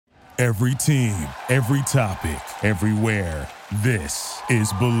Every team, every topic, everywhere. This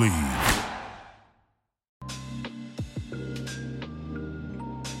is Believe.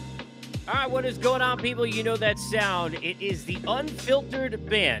 All right, what is going on, people? You know that sound. It is the Unfiltered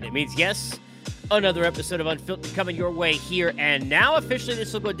Band. It means, yes, another episode of Unfiltered coming your way here and now. Officially,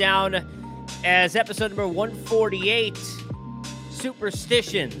 this will go down as episode number 148,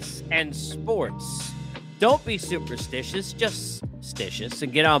 Superstitions and Sports. Don't be superstitious, just stitious,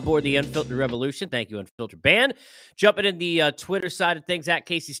 and get on board the Unfiltered Revolution. Thank you, Unfiltered Band. Jumping in the Twitter side of things, at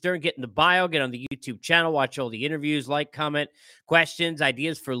Casey Stern. Get in the bio, get on the YouTube channel, watch all the interviews, like, comment, questions,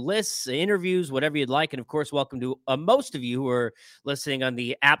 ideas for lists, interviews, whatever you'd like. And, of course, welcome to most of you who are listening on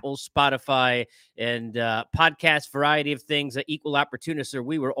the Apple, Spotify, and podcast variety of things, equal opportunists.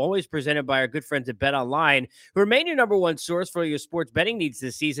 We were always presented by our good friends at Bet Online, who remain your number one source for your sports betting needs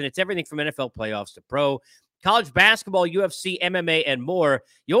this season. It's everything from NFL playoffs to pro, college basketball, UFC, MMA, and more.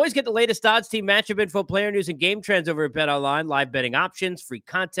 You always get the latest odds, team matchup info, player news, and game trends over at Bet Online. Live betting options, free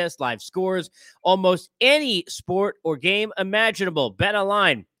contests, live scores, almost any sport or game imaginable. Bet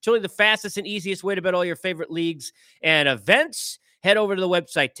Online, it's really the fastest and easiest way to bet all your favorite leagues and events. Head over to the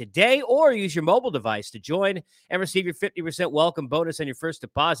website today or use your mobile device to join and receive your 50% welcome bonus on your first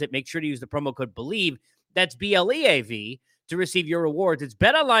deposit. Make sure to use the promo code BELIEVE. That's BLEAV. To receive your rewards. It's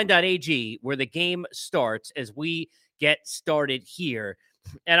betonline.ag where the game starts as we get started here.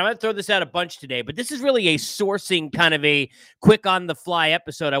 And I'm going to throw this out a bunch today, but this is really a sourcing kind of a quick on the fly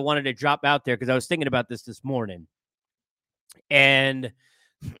episode I wanted to drop out there because I was thinking about this morning. And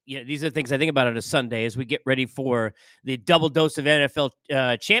these are the things I think about on a Sunday as we get ready for the double dose of NFL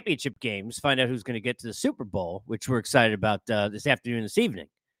championship games, find out who's going to get to the Super Bowl, which we're excited about this afternoon, this evening.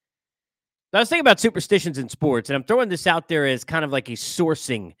 I was thinking about superstitions in sports, and I'm throwing this out there as kind of like a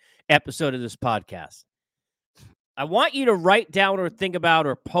sourcing episode of this podcast. I want you to write down or think about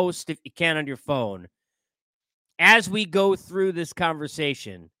or post, if you can, on your phone, as we go through this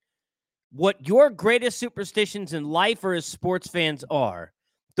conversation, what your greatest superstitions in life or as sports fans are.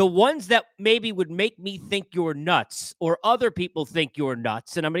 The ones that maybe would make me think you're nuts or other people think you're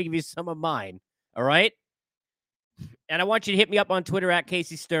nuts, and I'm going to give you some of mine, all right? And I want you to hit me up on Twitter at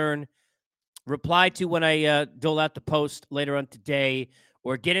Casey Stern. Reply to when I dole out the post later on today,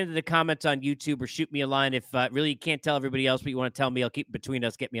 or get into the comments on YouTube, or shoot me a line if really you can't tell everybody else, but you want to tell me. I'll keep it between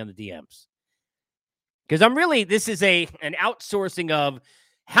us. Get me on the DMs. Because this is an outsourcing of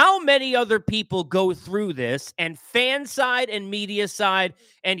how many other people go through this, and fan side and media side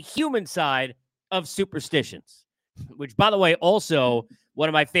and human side of superstitions, which, by the way, also one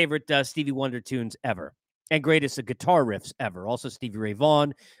of my favorite Stevie Wonder tunes ever. And greatest guitar riffs ever. Also, Stevie Ray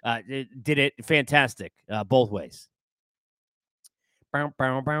Vaughan did it fantastic both ways. And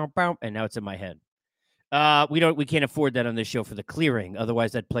now it's in my head. We can't afford that on this show for the clearing.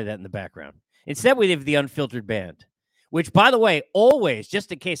 Otherwise, I'd play that in the background. Instead, we have the Unfiltered Band, which, by the way, always,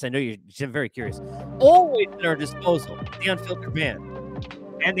 just in case, I know you're very curious, always at our disposal, the Unfiltered Band.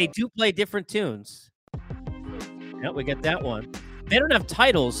 And they do play different tunes. Yeah, we get that one. They don't have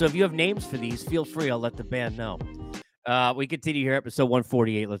titles, so if you have names for these, feel free. I'll let the band know. We continue here, episode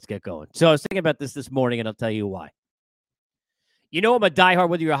 148. Let's get going. So I was thinking about this morning, and I'll tell you why. You know I'm a diehard,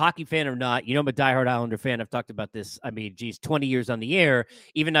 whether you're a hockey fan or not. You know I'm a diehard Islander fan. I've talked about this, 20 years on the air.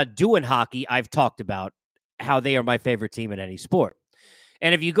 Even not doing hockey, I've talked about how they are my favorite team in any sport.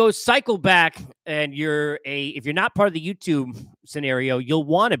 And if you go cycle back and if you're not part of the YouTube scenario, you'll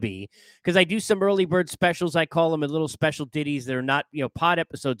want to be, because I do some early bird specials. I call them little special ditties that are not, pod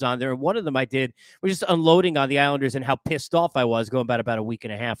episodes on there. And one of them I did was just unloading on the Islanders and how pissed off I was going about a week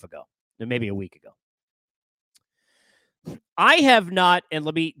and a half ago, or maybe a week ago. I have not, and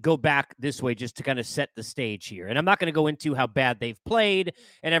let me go back this way just to kind of set the stage here. And I'm not going to go into how bad they've played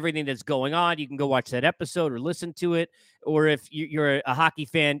and everything that's going on. You can go watch that episode or listen to it. Or if you're a hockey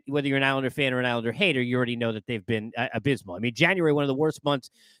fan, whether you're an Islander fan or an Islander hater, you already know that they've been abysmal. January, one of the worst months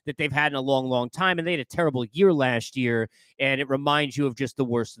that they've had in a long, long time. And they had a terrible year last year. And it reminds you of just the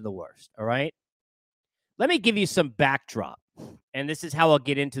worst of the worst. All right. Let me give you some backdrop. And this is how I'll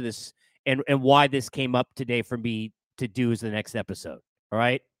get into this and why this came up today for me to do as the next episode. All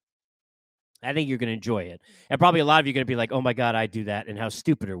right. I think you're going to enjoy it. And probably a lot of you are going to be like, oh my God, I do that. And how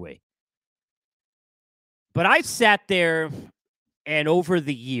stupid are we? But I sat there and over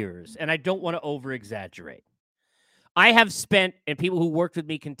the years, and I don't want to over exaggerate, I have spent, and people who worked with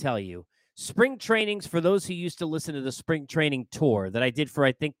me can tell you, spring trainings, for those who used to listen to the spring training tour that I did for,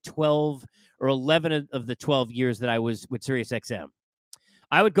 I think, 12 or 11 of the 12 years that I was with SiriusXM.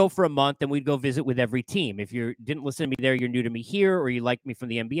 I would go for a month and we'd go visit with every team. If you didn't listen to me there, you're new to me here, or you like me from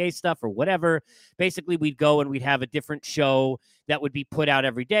the NBA stuff or whatever. Basically, we'd go and we'd have a different show that would be put out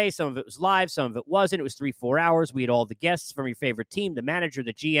every day. Some of it was live, some of it wasn't. It was 3-4 hours. We had all the guests from your favorite team, the manager,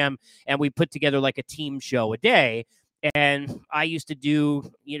 the GM, and we put together like a team show a day. And I used to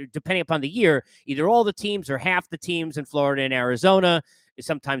do, depending upon the year, either all the teams or half the teams in Florida and Arizona,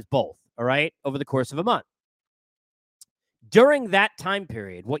 sometimes both, all right, over the course of a month. During that time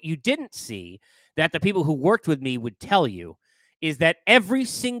period, what you didn't see that the people who worked with me would tell you is that every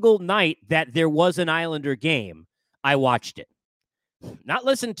single night that there was an Islander game, I watched it. Not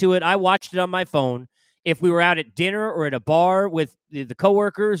listened to it. I watched it on my phone. If we were out at dinner or at a bar with the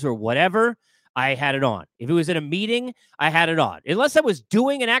coworkers or whatever, I had it on. If it was in a meeting, I had it on. Unless I was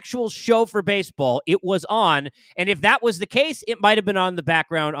doing an actual show for baseball, it was on. And if that was the case, it might have been on the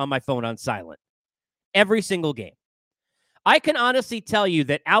background on my phone on silent. Every single game. I can honestly tell you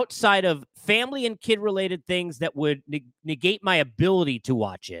that outside of family and kid-related things that would negate my ability to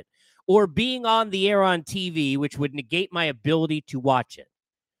watch it, or being on the air on TV, which would negate my ability to watch it,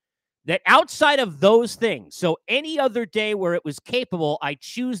 that outside of those things, so any other day where it was capable, I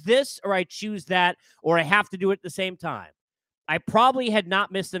choose this or I choose that, or I have to do it at the same time, I probably had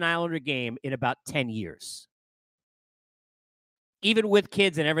not missed an Islander game in about 10 years, even with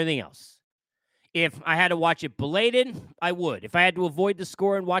kids and everything else. If I had to watch it belated, I would. If I had to avoid the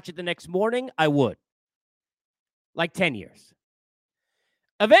score and watch it the next morning, I would. Like 10 years.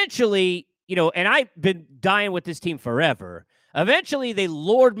 Eventually, and I've been dying with this team forever. Eventually, they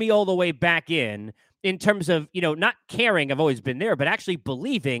lured me all the way back in terms of, not caring. I've always been there, but actually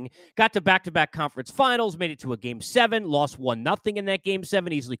believing. Got to back-to-back conference finals, made it to a Game 7, lost 1-0 in that Game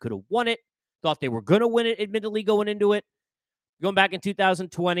 7, easily could have won it. Thought they were going to win it, admittedly, going into it. Going back in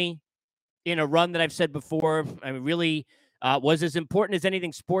 2020. In a run that I've said before, I really was as important as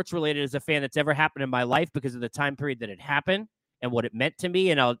anything sports-related as a fan that's ever happened in my life because of the time period that it happened and what it meant to me,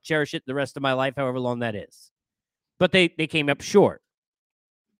 and I'll cherish it the rest of my life, however long that is. But they came up short.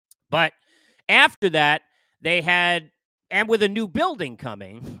 But after that, they had, and with a new building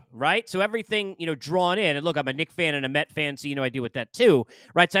coming, right? So everything, drawn in. And look, I'm a Knicks fan and a Met fan, so I deal with that too,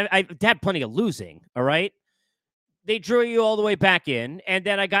 right? So I've had plenty of losing, all right? They drew you all the way back in, and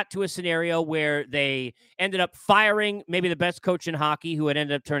then I got to a scenario where they ended up firing maybe the best coach in hockey who had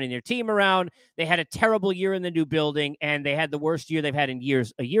ended up turning their team around. They had a terrible year in the new building, and they had the worst year they've had in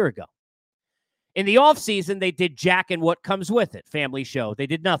years a year ago. In the offseason, they did Jack and what comes with it, family show. They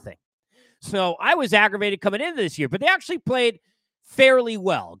did nothing. So I was aggravated coming into this year, but they actually played fairly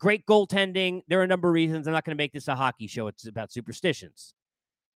well. Great goaltending. There are a number of reasons. I'm not going to make this a hockey show. It's about superstitions.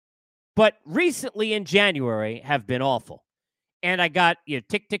 But recently in January have been awful. And I got,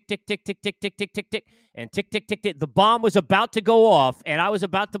 tick, tick, tick, tick, tick, tick, tick, tick, tick, tick, and tick, tick, tick, tick. The bomb was about to go off, and I was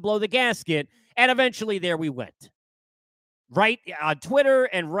about to blow the gasket, and eventually there we went. Right on Twitter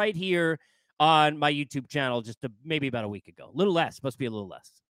and right here on my YouTube channel maybe about a week ago. A little less. Must be a little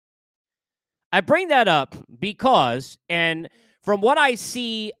less. I bring that up because, and from what I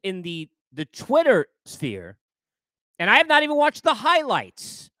see in the Twitter sphere, and I have not even watched the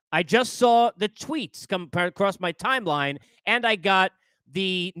highlights. I just saw the tweets come across my timeline, and I got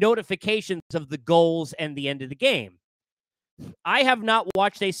the notifications of the goals and the end of the game. I have not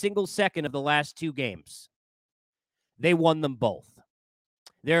watched a single second of the last two games. They won them both.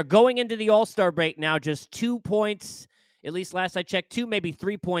 They're going into the All-Star break now just 2 points, at least last I checked, 2, maybe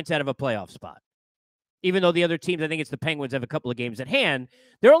 3 points out of a playoff spot. Even though the other teams, I think it's the Penguins, have a couple of games at hand.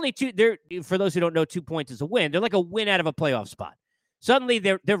 They're only two. For those who don't know, 2 points is a win. They're like a win out of a playoff spot. Suddenly,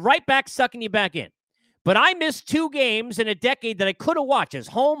 they're right back sucking you back in. But I missed 2 games in a decade that I could have watched. As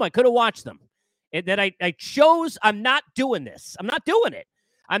home, I could have watched them. And that I chose, I'm not doing this. I'm not doing it.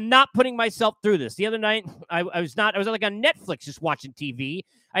 I'm not putting myself through this. The other night, I was like on Netflix just watching TV.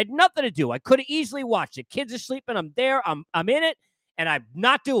 I had nothing to do. I could have easily watched it. Kids are sleeping. I'm there. I'm in it, and I'm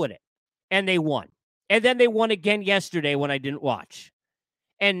not doing it. And they won. And then they won again yesterday when I didn't watch.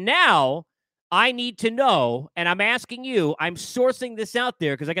 And now I need to know, and I'm asking you, I'm sourcing this out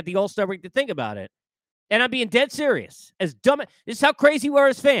there because I got the All-Star break to think about it. And I'm being dead serious. This is how crazy we are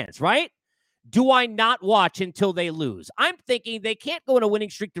as fans, right? Do I not watch until they lose? I'm thinking they can't go on a winning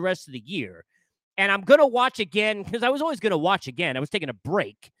streak the rest of the year. And I'm going to watch again because I was always going to watch again. I was taking a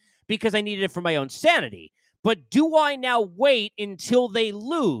break because I needed it for my own sanity. But do I now wait until they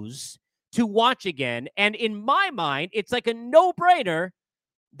lose to watch again? And in my mind, it's like a no-brainer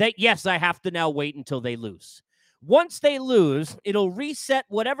that, yes, I have to now wait until they lose. Once they lose, it'll reset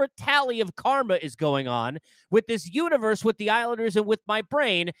whatever tally of karma is going on with this universe, with the Islanders, and with my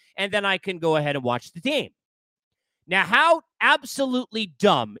brain, and then I can go ahead and watch the team. Now, how absolutely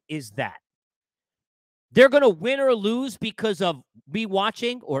dumb is that? They're going to win or lose because of me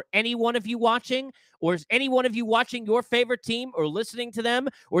watching, or any one of you watching, or is any one of you watching your favorite team, or listening to them,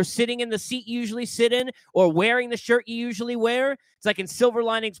 or sitting in the seat you usually sit in, or wearing the shirt you usually wear. It's like in Silver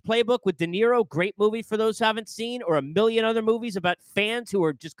Linings Playbook with De Niro, great movie for those who haven't seen, or a million other movies about fans who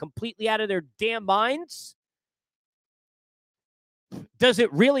are just completely out of their damn minds. Does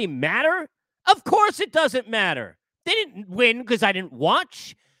it really matter? Of course it doesn't matter. They didn't win because I didn't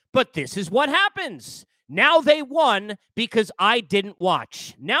watch, but this is what happens. Now they won because I didn't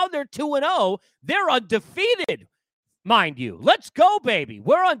watch. Now they're 2-0. They're undefeated, mind you. Let's go, baby.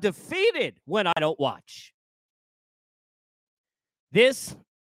 We're undefeated when I don't watch. This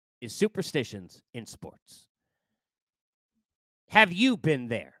is Superstitions in sports. Have you been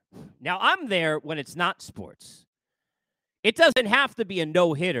there? Now, I'm there when it's not sports. It doesn't have to be a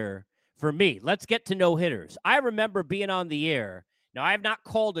no-hitter for me. Let's get to no-hitters. I remember being on the air. Now, I have not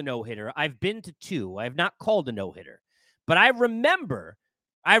called a no-hitter. I've been to 2. I have not called a no-hitter. But I remember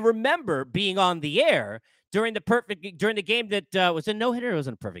being on the air during the game that was a no-hitter. It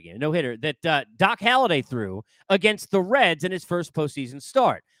wasn't a perfect game. No-hitter that Doc Halladay threw against the Reds in his first postseason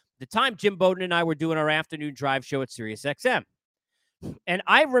start. At the time, Jim Bowden and I were doing our afternoon drive show at SiriusXM. And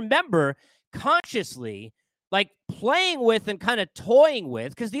I remember consciously playing with and kind of toying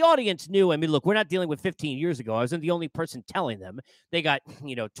with, because the audience knew. I mean, look, we're not dealing with 15 years ago. I wasn't the only person telling them. They got,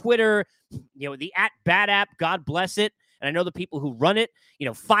 Twitter, the @Bat app, God bless it. And I know the people who run it,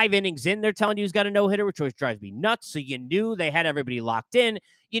 5 innings in, they're telling you he's got a no-hitter, which always drives me nuts. So you knew they had everybody locked in.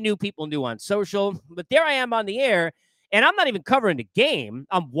 You knew people knew on social. But there I am on the air, and I'm not even covering the game.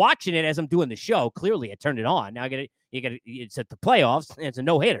 I'm watching it as I'm doing the show. Clearly, I turned it on. Now it's at the playoffs, and it's a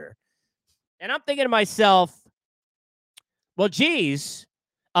no-hitter. And I'm thinking to myself, well, geez,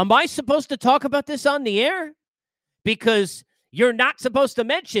 am I supposed to talk about this on the air? Because you're not supposed to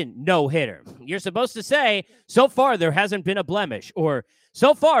mention no-hitter. You're supposed to say, so far there hasn't been a blemish, or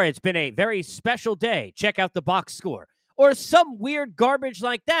so far it's been a very special day. Check out the box score, or some weird garbage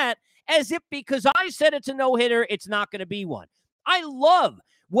like that, as if because I said it's a no-hitter, it's not going to be one. I love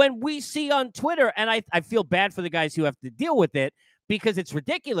when we see on Twitter, and I feel bad for the guys who have to deal with it, because it's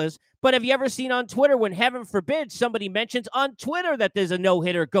ridiculous. But have you ever seen on Twitter when, heaven forbid, somebody mentions on Twitter that there's a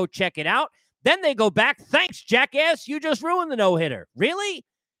no-hitter, go check it out? Then they go back, thanks, jackass, you just ruined the no-hitter. Really?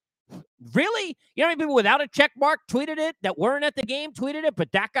 Really? You know how many people without a check mark tweeted it, that weren't at the game tweeted it,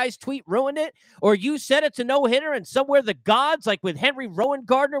 but that guy's tweet ruined it? Or you said it's a no-hitter, and somewhere the gods, like with Henry Rowan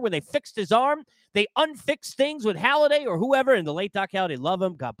Gardner, when they fixed his arm, they unfixed things with Halladay or whoever, and the late Doc Halladay, love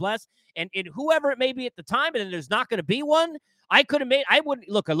him, God bless, and whoever it may be at the time, and then there's not going to be one. I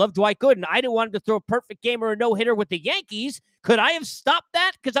love Dwight Gooden. I didn't want him to throw a perfect game or a no-hitter with the Yankees. Could I have stopped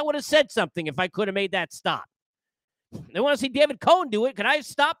that? Because I would have said something if I could have made that stop. They want to see David Cohn do it. Could I have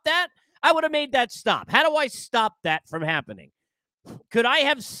stopped that? I would have made that stop. How do I stop that from happening? Could I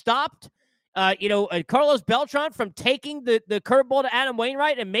have stopped, Carlos Beltran from taking the curveball to Adam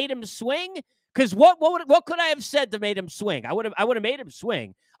Wainwright and made him swing? Because what could I have said to made him swing? I would have made him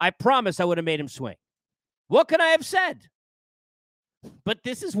swing. I promise I would have made him swing. What could I have said? But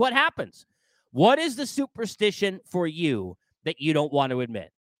this is what happens. What is the superstition for you that you don't want to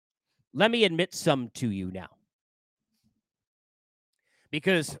admit? Let me admit some to you now.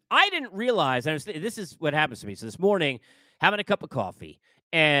 Because I didn't realize, this is what happens to me. So this morning, having a cup of coffee,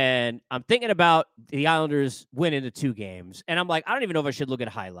 and I'm thinking about the Islanders winning the 2 games. And I'm like, I don't even know if I should look at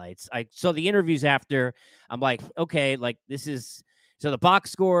highlights. I saw the interviews after. I'm like, okay, this is... So the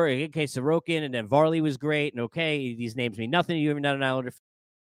box score, okay, Sorokin, and then Varley was great. And okay, these names mean nothing to you. You're not an Islander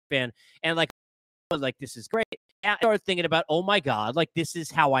fan. And this is great. And I started thinking about, oh my God, this is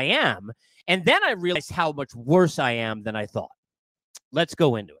how I am. And then I realized how much worse I am than I thought. Let's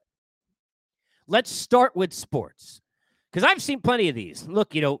go into it. Let's start with sports. Because I've seen plenty of these.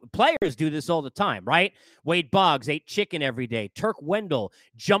 Look, players do this all the time, right? Wade Boggs ate chicken every day. Turk Wendell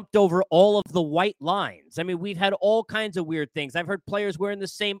jumped over all of the white lines. I mean, we've had all kinds of weird things. I've heard players wearing the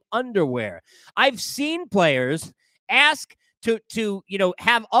same underwear. I've seen players ask to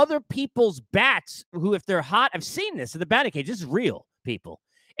have other people's bats who, if they're hot, I've seen this at the batting cage. This is real, people.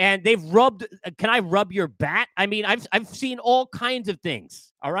 And they've rubbed, can I rub your bat? I mean, I've seen all kinds of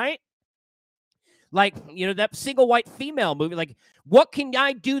things, all right? That single white female movie. What can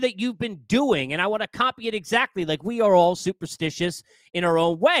I do that you've been doing? And I want to copy it exactly. We are all superstitious in our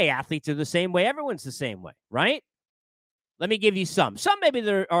own way. Athletes are the same way. Everyone's the same way, right? Let me give you some. Some maybe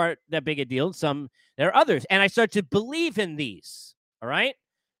there aren't that big a deal. Some there are others. And I start to believe in these, all right?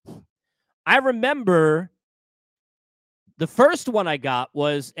 I remember the first one I got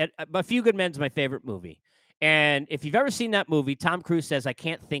was A Few Good Men's my favorite movie. And if you've ever seen that movie, Tom Cruise says, "I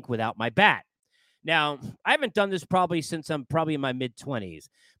can't think without my bat." Now, I haven't done this probably since I'm probably in my mid-20s,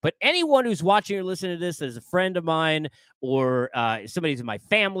 but anyone who's watching or listening to this as a friend of mine or somebody's in my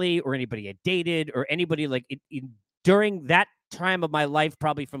family or anybody I dated or anybody like during that time of my life,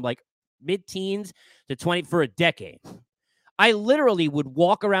 probably from like mid-teens to 20 for a decade, I literally would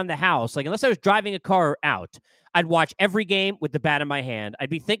walk around the house, like unless I was driving a car out, I'd watch every game with the bat in my hand. I'd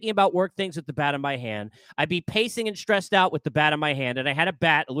be thinking about work things with the bat in my hand. I'd be pacing and stressed out with the bat in my hand. And I had a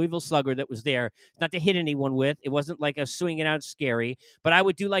bat, a Louisville Slugger that was there, not to hit anyone with. It wasn't like a swinging out scary, but I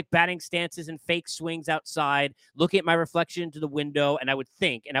would do like batting stances and fake swings outside, looking at my reflection into the window, and I would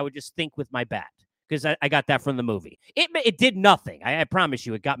think, and I would just think with my bat because I got that from the movie. It did nothing. I promise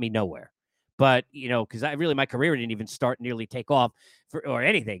you, it got me nowhere. But, because my career didn't even start nearly take off or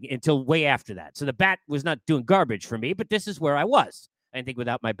anything until way after that. So the bat was not doing garbage for me, but this is where I was, I think,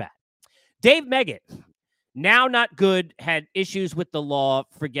 without my bat. Dave Meggett, now not good, had issues with the law.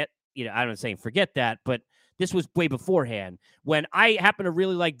 Forget that, but this was way beforehand. When I happen to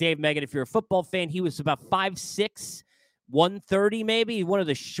really like Dave Meggett, if you're a football fan, he was about 5'6", 130 maybe, one of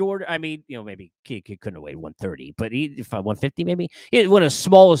the shorter, maybe he couldn't have weighed 130, but he 150 maybe. He one of the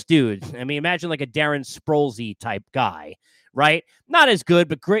smallest dudes. Imagine like a Darren Sproulsy type guy, right? Not as good,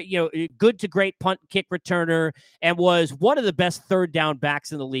 but great, good to great punt kick returner, and was one of the best third down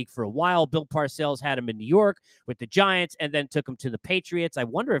backs in the league for a while. Bill Parcells had him in New York with the Giants and then took him to the Patriots. I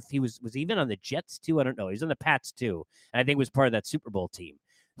wonder if he was even on the Jets too. I don't know. He was on the Pats too. And I think was part of that Super Bowl team.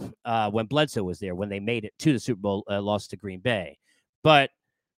 When Bledsoe was there, when they made it to the Super Bowl, lost to Green Bay. But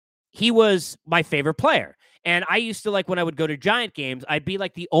he was my favorite player. And I used to, like, when I would go to Giant games, I'd be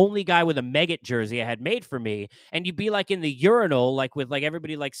like the only guy with a Meggett jersey I had made for me. And you'd be like in the urinal, like with like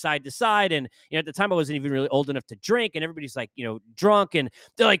everybody like side to side. And, at the time I wasn't even really old enough to drink. And everybody's like, drunk. And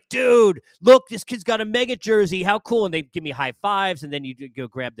they're like, dude, look, this kid's got a Meggett jersey. How cool. And they give me high fives. And then you go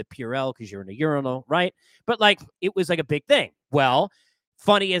grab the Purell because you're in a urinal, right? But like, it was like a big thing. Well,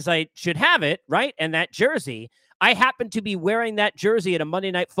 funny as I should have it, right? And that jersey, I happened to be wearing that jersey at a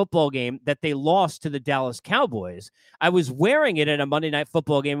Monday Night Football game that they lost to the Dallas Cowboys. I was wearing it at a Monday Night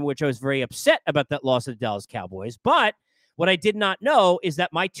Football game in which I was very upset about that loss to the Dallas Cowboys. But what I did not know is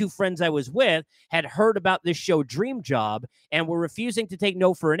that my two friends I was with had heard about this show Dream Job and were refusing to take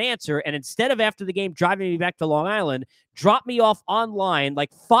no for an answer. And instead of after the game driving me back to Long Island, dropped me off online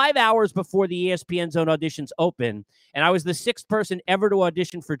like 5 hours before the ESPN Zone auditions open. And I was the sixth person ever to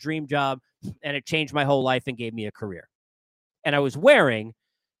audition for Dream Job, and it changed my whole life and gave me a career. And I was wearing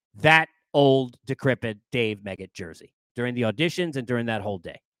that old, decrepit Dave Meggett jersey during the auditions and during that whole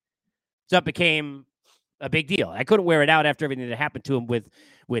day. So it became a big deal. I couldn't wear it out after everything that happened to him with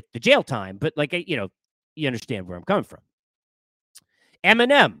the jail time, but like, you understand where I'm coming from.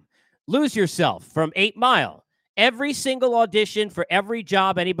 Eminem, Lose Yourself from 8 Mile. Every single audition for every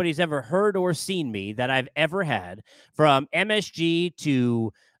job anybody's ever heard or seen me that I've ever had, from MSG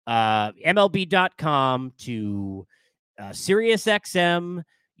to MLB.com to SiriusXM,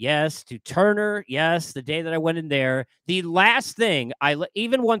 yes, to Turner, yes, the day that I went in there. The last thing,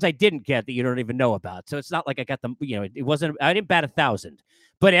 even ones I didn't get that you don't even know about, so it's not like I got them, it wasn't, I didn't bat 1,000.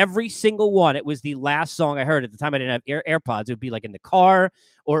 But every single one, it was the last song I heard. At the time, I didn't have AirPods. It would be like in the car,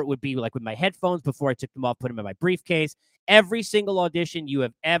 or it would be like with my headphones before I took them off, put them in my briefcase. Every single audition you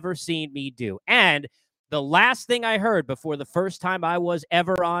have ever seen me do. And the last thing I heard before the first time I was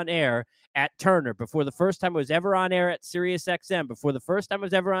ever on air at Turner, before the first time I was ever on air at SiriusXM, before the first time I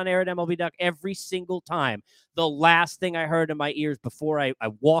was ever on air at MLB Doc, every single time, the last thing I heard in my ears before I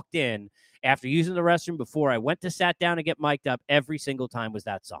walked in, after using the restroom, before I went to sat down and get mic'd up, every single time was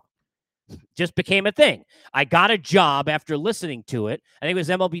that song. Just became a thing. I got a job after listening to it. I think it was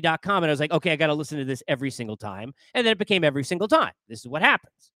MLB.com, and I was like, okay, I got to listen to this every single time. And then it became every single time. This is what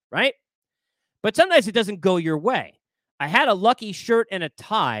happens, right? But sometimes it doesn't go your way. I had a lucky shirt and a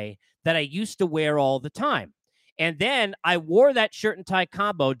tie that I used to wear all the time. And then I wore that shirt and tie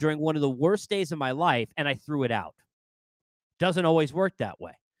combo during one of the worst days of my life, and I threw it out. Doesn't always work that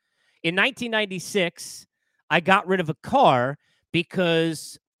way. In 1996, I got rid of a car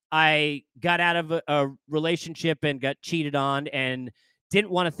because I got out of a relationship and got cheated on and didn't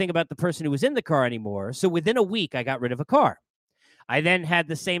want to think about the person who was in the car anymore. So within a week, I got rid of a car. I then had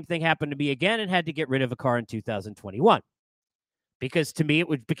the same thing happen to me again and had to get rid of a car in 2021. Because to me,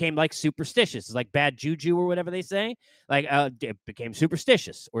 it became like superstitious. It's like bad juju or whatever they say. Like it became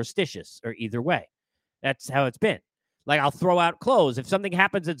superstitious or stitious or either way. That's how it's been. Like, I'll throw out clothes. If something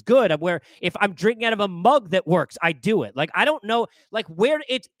happens that's good, if I'm drinking out of a mug that works, I do it. Like, I don't know, like, where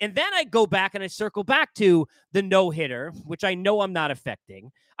it's, and then I go back and I circle back to the no-hitter, which I know I'm not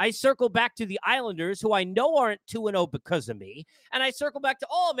affecting. I circle back to the Islanders, who I know aren't 2-0 because of me. And I circle back to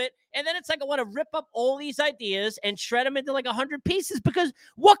all of it. And then it's like I want to rip up all these ideas and shred them into like 100 pieces, because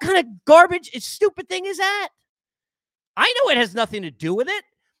what kind of garbage, stupid thing is that? I know it has nothing to do with it.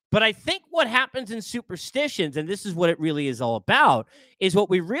 But I think what happens in superstitions, and this is what it really is all about, is what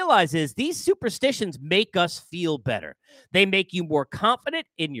we realize is these superstitions make us feel better. They make you more confident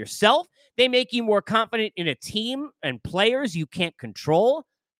in yourself. They make you more confident in a team and players you can't control.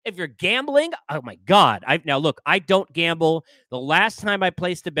 If you're gambling, oh my God. Now, look, I don't gamble. The last time I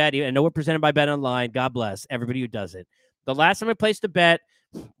placed a bet, I know we're presented by Bet Online. God bless everybody who does it. The last time I placed a bet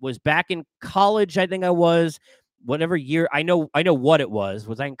was back in college, I think I was. Whatever year, I know what it was.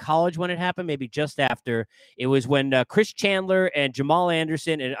 Was I in college when it happened? Maybe just after. It was when Chris Chandler and Jamal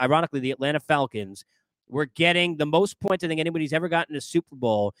Anderson, and ironically the Atlanta Falcons, were getting the most points I think anybody's ever gotten in a Super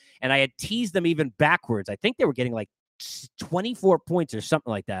Bowl, and I had teased them even backwards. I think they were getting like 24 points or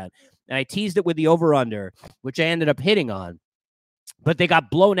something like that, and I teased it with the over-under, which I ended up hitting on, but they got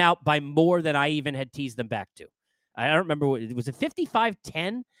blown out by more than I even had teased them back to. I don't remember. Was it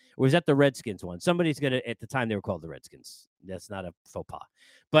 55-10? Or was that the Redskins one? Somebody's going to, at the time they were called the Redskins. That's not a faux pas.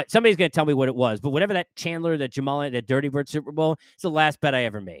 But somebody's going to tell me what it was. But whatever that Chandler, that Jamal, that Dirty Bird Super Bowl, it's the last bet I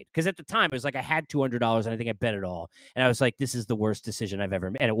ever made. Because at the time, it was like I had $200 and I think I bet it all. And I was like, this is the worst decision I've ever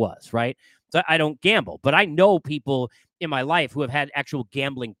made. And it was, right? So I don't gamble. But I know people in my life who have had actual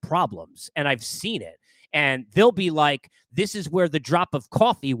gambling problems. And I've seen it. And they'll be like, this is where the drop of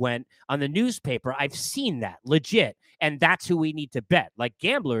coffee went on the newspaper. I've seen that, legit. And that's who we need to bet. Like,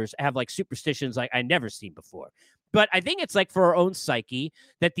 gamblers have like superstitions like I never seen before. But I think it's like for our own psyche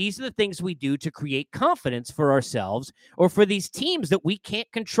that these are the things we do to create confidence for ourselves or for these teams that we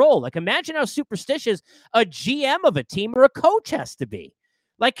can't control. Like, imagine how superstitious a GM of a team or a coach has to be.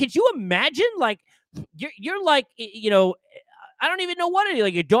 Like, could you imagine? Like, you're like, I don't even know what it is.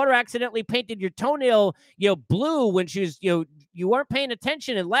 Like, your daughter accidentally painted your toenail, blue when she was, you weren't paying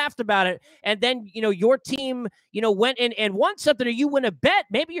attention and laughed about it. And then, your team, went in and won something, or you win a bet.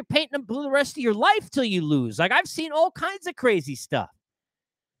 Maybe you're painting them blue the rest of your life till you lose. Like, I've seen all kinds of crazy stuff.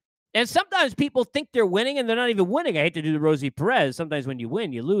 And sometimes people think they're winning and they're not even winning. I hate to do the Rosie Perez. Sometimes when you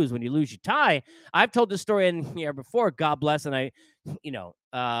win, you lose. When you lose, you tie. I've told this story in here before, God bless. And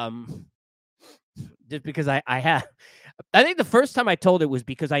just because I think the first time I told it was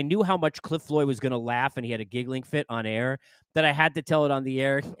because I knew how much Cliff Floyd was going to laugh and he had a giggling fit on air, that I had to tell it on the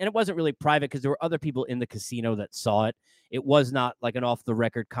air. And it wasn't really private because there were other people in the casino that saw it. It was not like an off the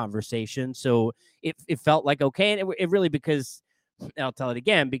record conversation. So it felt like okay. And it really, because I'll tell it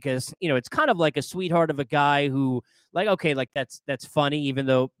again, because, it's kind of like a sweetheart of a guy who, like, okay, like that's funny, even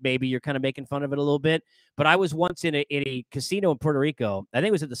though maybe you're kind of making fun of it a little bit. But I was once in a casino in Puerto Rico. I think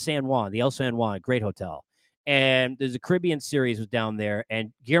it was at the El San Juan, great hotel. And there's a Caribbean series was down there,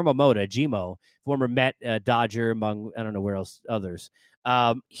 and Guillermo Mota, Gmo, former Met Dodger, among, I don't know where else, others.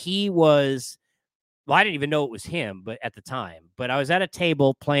 He was, well, I didn't even know it was him, but at the time, but I was at a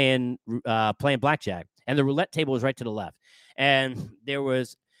table playing blackjack, and the roulette table was right to the left. And there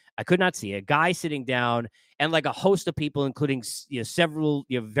was, I could not see a guy sitting down and like a host of people, including several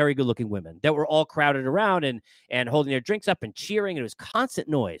very good looking women that were all crowded around and holding their drinks up and cheering. And it was constant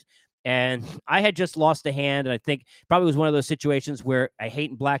noise. And I had just lost a hand. And I think probably was one of those situations where I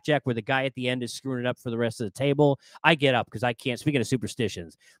hate in blackjack, where the guy at the end is screwing it up for the rest of the table. I get up because I can't. Speaking of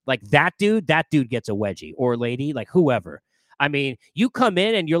superstitions, like that dude gets a wedgie, or lady, like whoever. I mean, you come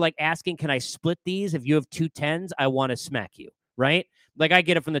in and you're like asking, can I split these? If you have 2 10s, I want to smack you, right? Like, I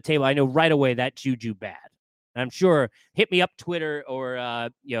get it from the table. I know right away that juju bad. I'm sure, hit me up Twitter or,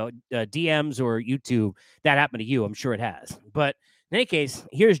 DMs or YouTube. That happened to you. I'm sure it has. But in any case,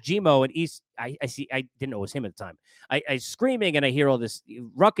 here's Gmo, and I see, I didn't know it was him at the time. I screaming, and I hear all this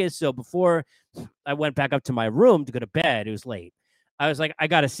ruckus. So before I went back up to my room to go to bed, it was late. I was like, I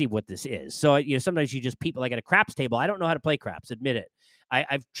got to see what this is. So, sometimes you just people like at a craps table. I don't know how to play craps, admit it.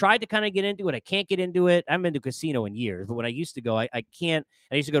 I've tried to kind of get into it. I can't get into it. I haven't been to casino in years, but when I used to go, I can't.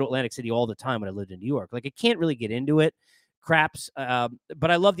 I used to go to Atlantic City all the time when I lived in New York. Like, I can't really get into it. Craps, but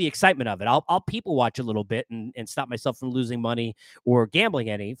I love the excitement of it. I'll people watch a little bit and stop myself from losing money or gambling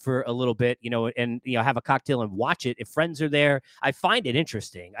any for a little bit, and have a cocktail and watch it if friends are there. I find it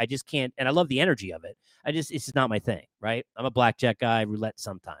interesting. I just can't, and I love the energy of it. It's just not my thing, right? I'm a blackjack guy, roulette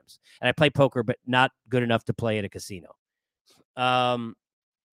sometimes, and I play poker, but not good enough to play at a casino.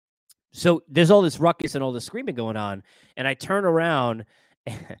 So there's all this ruckus and all this screaming going on, and I turn around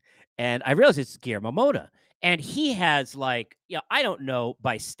and I realize it's Guillermo Mota. And he has I don't know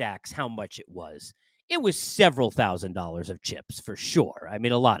by stacks how much it was. It was several $1,000s of chips for sure. I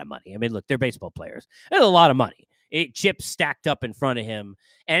mean, a lot of money. I mean, look, they're baseball players. There's a lot of money. Chips stacked up in front of him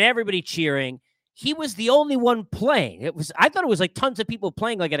and everybody cheering. He was the only one playing. I thought it was like tons of people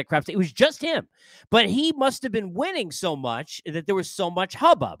playing like at a craps. It was just him. But he must have been winning so much that there was so much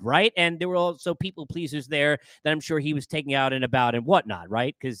hubbub, right? And there were also people pleasers there that I'm sure he was taking out and about and whatnot,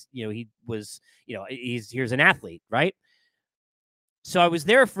 right? Because, he was, here's an athlete, right? So I was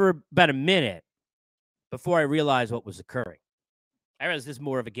there for about a minute before I realized what was occurring. I realize this is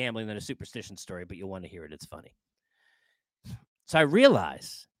more of a gambling than a superstition story, but you'll want to hear it. It's funny. So I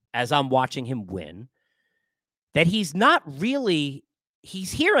realize as I'm watching him win that he's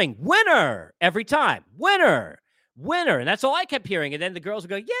hearing winner every time, winner. And that's all I kept hearing. And then the girls would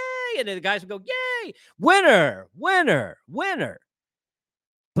go, yay. And then the guys would go, yay, winner.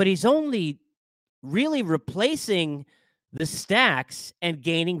 But he's only really replacing the stacks and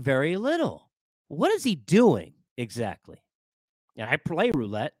gaining very little. What is he doing exactly? And I play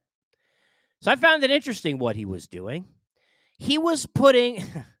roulette. So I found it interesting what he was doing. He was putting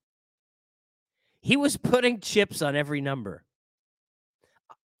chips on every number.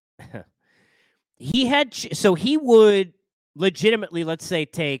 So he would legitimately, let's say,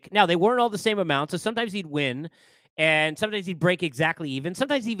 now they weren't all the same amount. So sometimes he'd win and sometimes he'd break exactly even.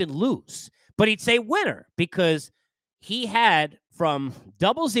 Sometimes he'd even lose, but he'd say winner because he had from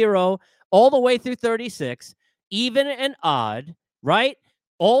 00 all the way through 36, even and odd, right?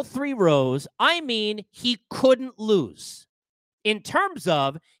 All three rows. I mean, he couldn't lose. In terms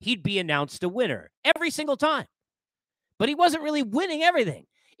of he'd be announced a winner every single time. But he wasn't really winning everything.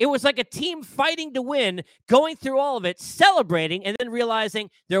 It was like a team fighting to win, going through all of it, celebrating, and then realizing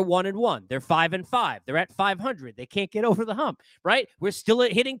they're 1-1. They're 5-5. They're at 500. They can't get over the hump, right? We're still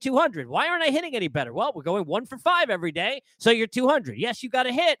hitting 200. Why aren't I hitting any better? Well, we're going 1 for 5 every day, so you're 200. Yes, you got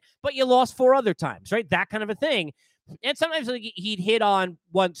a hit, but you lost 4 other times, right? That kind of a thing. And sometimes he'd hit on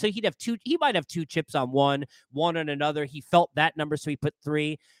one. So he might have 2 chips on one on another. He felt that number, so he put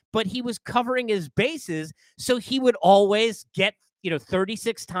 3. But he was covering his bases, so he would always get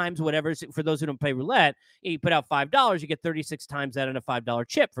 36 times whatever. For those who don't play roulette, you put out $5, you get 36 times that in a $5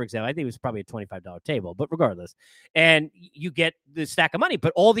 chip, for example. I think it was probably a $25 table, but regardless. And you get the stack of money,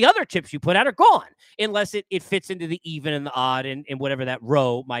 but all the other chips you put out are gone unless it fits into the even and the odd and whatever that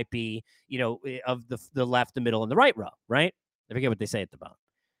row might be, of the left, the middle, and the right row, right? I forget what they say at the bottom.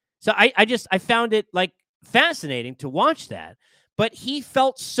 So I found it fascinating to watch that, but he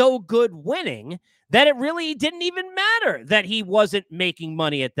felt so good winning that it really didn't even matter that he wasn't making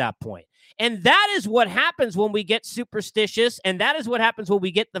money at that point. And that is what happens when we get superstitious, and that is what happens when we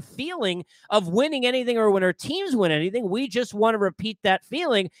get the feeling of winning anything or when our teams win anything. We just want to repeat that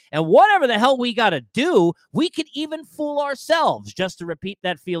feeling, and whatever the hell we got to do, we could even fool ourselves just to repeat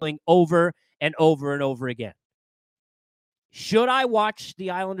that feeling over and over and over again. Should I watch the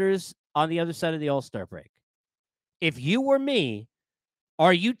Islanders on the other side of the All-Star break? If you were me,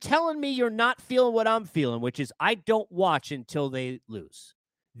 are you telling me you're not feeling what I'm feeling, which is I don't watch until they lose?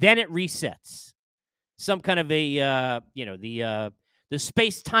 Then it resets. Some kind of a, the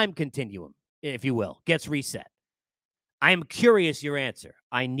space-time continuum, if you will, gets reset. I am curious your answer.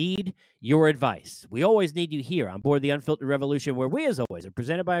 I need your advice. We always need you here on board the Unfiltered Revolution, where we, as always, are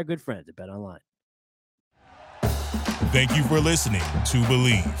presented by our good friends at BetOnline. Thank you for listening to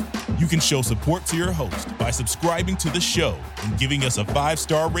Believe. You can show support to your host by subscribing to the show and giving us a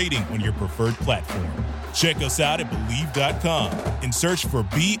 5-star rating on your preferred platform. Check us out at Believe.com and search for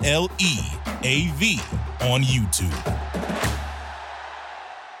BLEAV on YouTube.